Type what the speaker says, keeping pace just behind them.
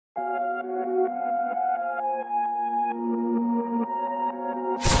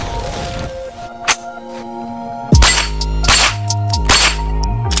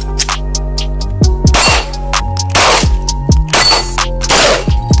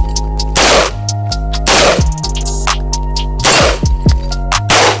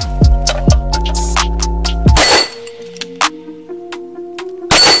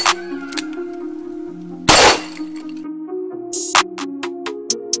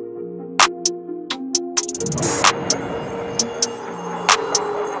Hey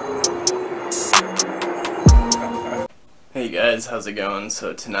guys, how's it going?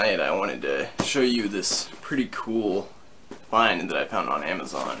 So tonight I wanted to show you this pretty cool find that I found on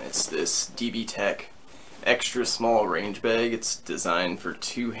Amazon. It's this Dbtac extra small range bag. It's designed for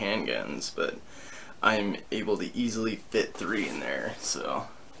 2 handguns, but I'm able to easily fit 3 in there. So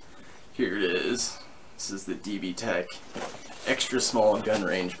here it is. This is the Dbtac extra small gun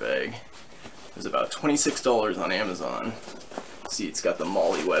range bag. It was about $26 on Amazon. See, it's got the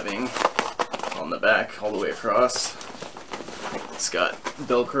MOLLE webbing on the back all the way across. It's got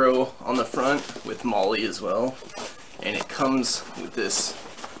Velcro on the front with MOLLE as well, and it comes with this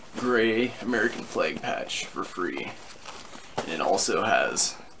gray American flag patch for free. And it also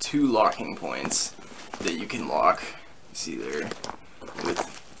has 2 locking points that you can lock, you see there,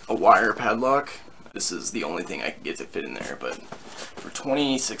 with a wire padlock. This is the only thing I could get to fit in there, but for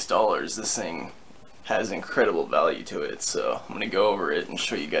 $26 this thing has incredible value to it, so I'm going to go over it and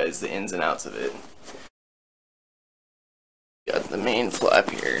show you guys the ins and outs of it. Got the main flap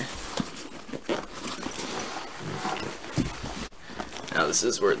here. Now this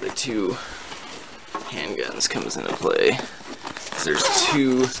is where the 2 handguns comes into play. There's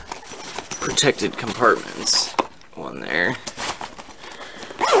 2 protected compartments. One there.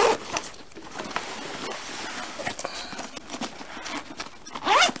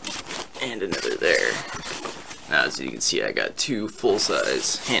 And another there. Now as you can see, I got 2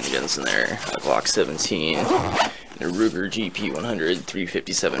 full-size handguns in there. A Glock 17 and a Ruger GP100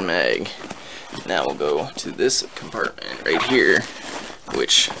 357 mag. Now we'll go to this compartment right here,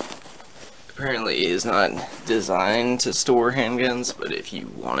 which apparently is not designed to store handguns, but if you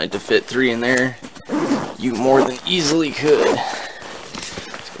wanted to fit 3 in there, you more than easily could. As you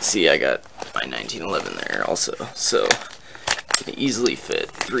can see, I got my 1911 there also, so you can easily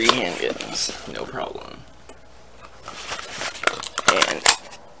fit 3 handguns, no problem. And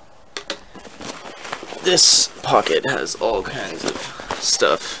this pocket has all kinds of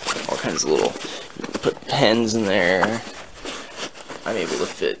stuff, all kinds of little, you can put pens in there. I'm able to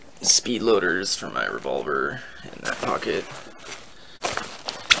fit speed loaders for my revolver in that pocket.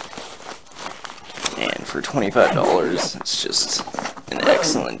 And for $25, it's just an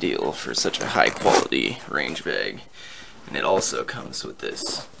excellent deal for such a high quality range bag. And it also comes with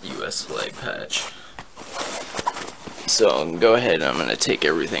this US flag patch. So go ahead and I'm going to take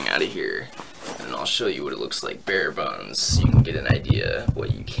everything out of here, and I'll show you what it looks like bare bones so you can get an idea of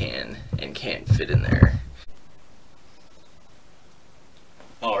what you can and can't fit in there.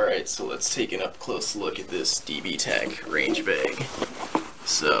 Alright, so let's take an up close look at this Dbtac range bag.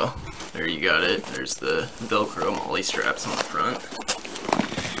 So there you got it. There's the Velcro MOLLE straps on the front,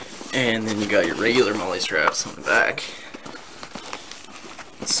 and then you got your regular MOLLE straps on the back.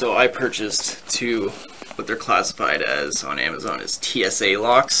 So I purchased 2, what they're classified as on Amazon as TSA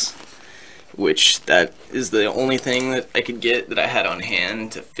locks, which that is the only thing that I could get that I had on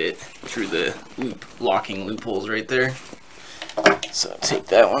hand to fit through the locking loopholes right there. So I'll take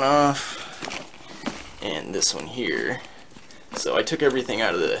that one off, and this one here. So I took everything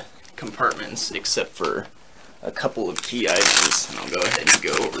out of the compartments except for a couple of key items, and I'll go ahead and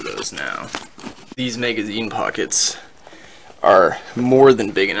go over those now. These magazine pockets are more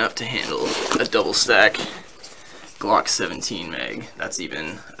than big enough to handle a double stack Glock 17 mag. That's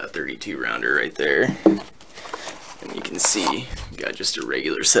even a 32 rounder right there. And you can see you got just a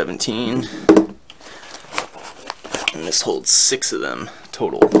regular 17. And this holds 6 of them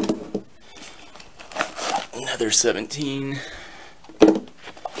total. Another 17.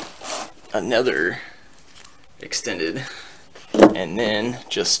 Another extended. And then,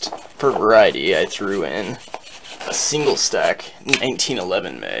 just for variety, I threw in a single stack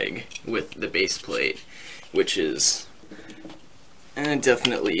 1911 mag with the base plate, which is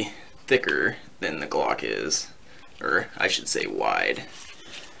definitely thicker than the Glock is, or I should say wide.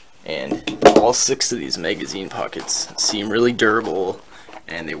 And all 6 of these magazine pockets seem really durable,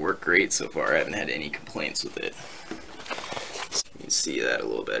 and they work great so far. I haven't had any complaints with it. So you can see that a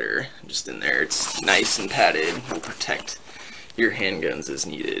little better just in there. It's nice and padded. Will protect your handguns as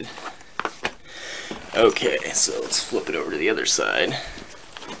needed. Okay, so let's flip it over to the other side.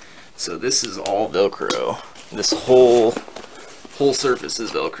 So this is all Velcro. This whole surface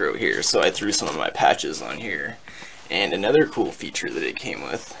is Velcro here, so I threw some of my patches on here. And another cool feature that it came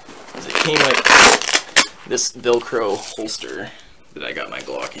with is it came with this Velcro holster that I got my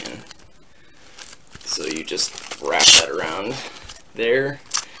Glock in. So you just wrap that around there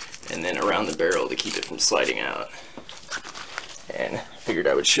and then around the barrel to keep it from sliding out. And I figured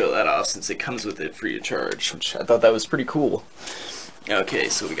I would show that off since it comes with it free of charge, which I thought that was pretty cool. Okay,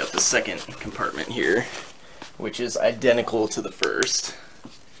 so we got the second compartment here. which is identical to the first.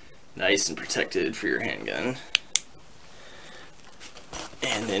 Nice and protected for your handgun.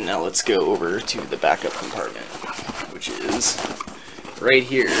 And then now let's go over to the backup compartment, which is right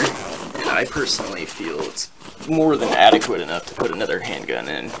here. And I personally feel it's more than adequate enough to put another handgun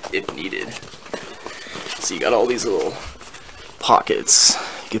in if needed. So you got all these little pockets.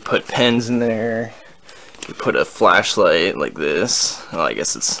 You could put pens in there. You could put a flashlight like this. Well, I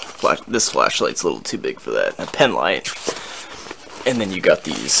guess this flashlight's a little too big for that. A pen light. And then you got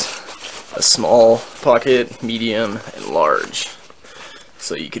these, a small pocket, medium, and large.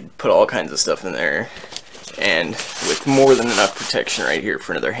 So you could put all kinds of stuff in there, and with more than enough protection right here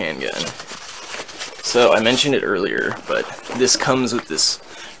for another handgun. So I mentioned it earlier, but this comes with this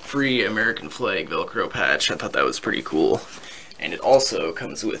free American flag Velcro patch. I thought that was pretty cool. And it also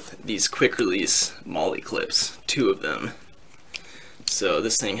comes with these quick release MOLLE clips, 2 of them. So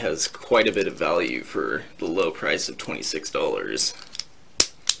this thing has quite a bit of value for the low price of $26.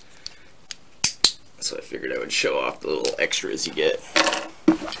 So I figured I would show off the little extras you get.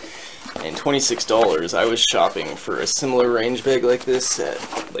 And $26, I was shopping for a similar range bag like this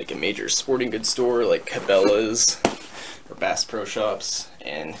at like a major sporting goods store like Cabela's or Bass Pro Shops,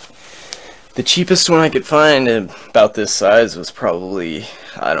 and the cheapest one I could find about this size was probably,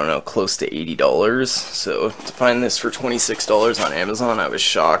 I don't know, close to $80. So to find this for $26 on Amazon, I was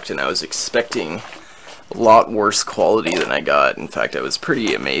shocked, and I was expecting a lot worse quality than I got. In fact, I was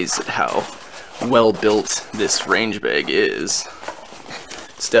pretty amazed at how well built this range bag is.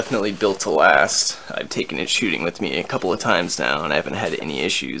 It's definitely built to last. I've taken it shooting with me a couple of times now, and I haven't had any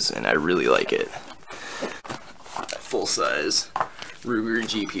issues, and I really like it. Full size Ruger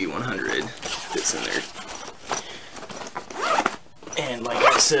GP100 fits in there. And like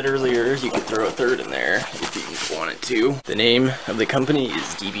I said earlier, you could throw a third in there if you wanted to. The name of the company is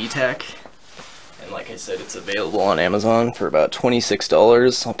Dbtac. And like I said, it's available on Amazon for about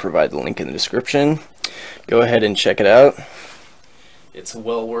 $26. I'll provide the link in the description. Go ahead and check it out. It's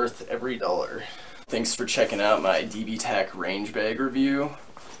well worth every dollar. Thanks for checking out my Dbtac range bag review.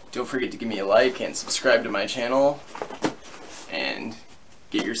 Don't forget to give me a like and subscribe to my channel. And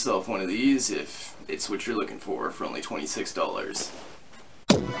get yourself one of these if it's what you're looking for only $26.